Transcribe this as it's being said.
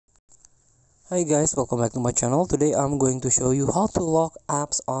Hi guys, welcome back to my channel. Today I'm going to show you how to lock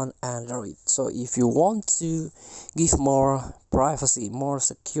apps on Android. So if you want to give more privacy, more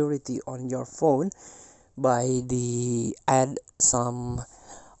security on your phone by the add some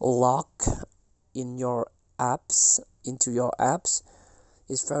lock in your apps into your apps,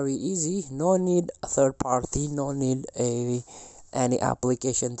 it's very easy. No need a third party, no need any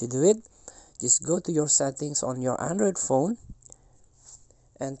application to do it. Just go to your settings on your Android phone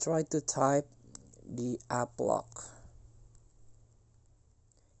and try to type the app lock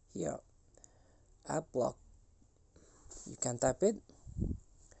here. App lock, you can type it.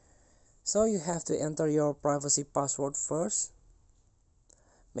 So you have to enter your privacy password first,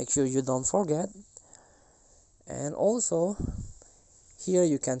 make sure you don't forget. And also here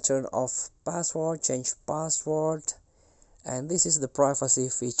you can turn off password, change password, and this is the privacy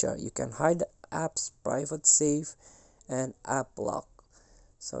feature. You can hide apps, private save, and app lock.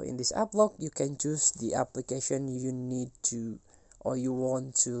 So in this app lock you can choose the application you need to or you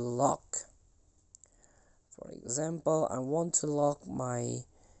want to lock. For example, I want to lock my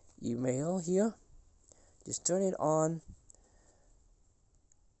email here. Just turn it on.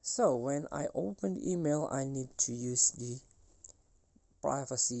 So when I open the email, I need to use the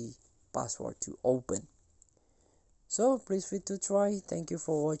privacy password to open. So please feel to try. Thank you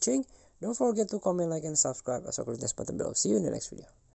for watching. Don't forget to comment, like, and subscribe as well as the button below. See you in the next video.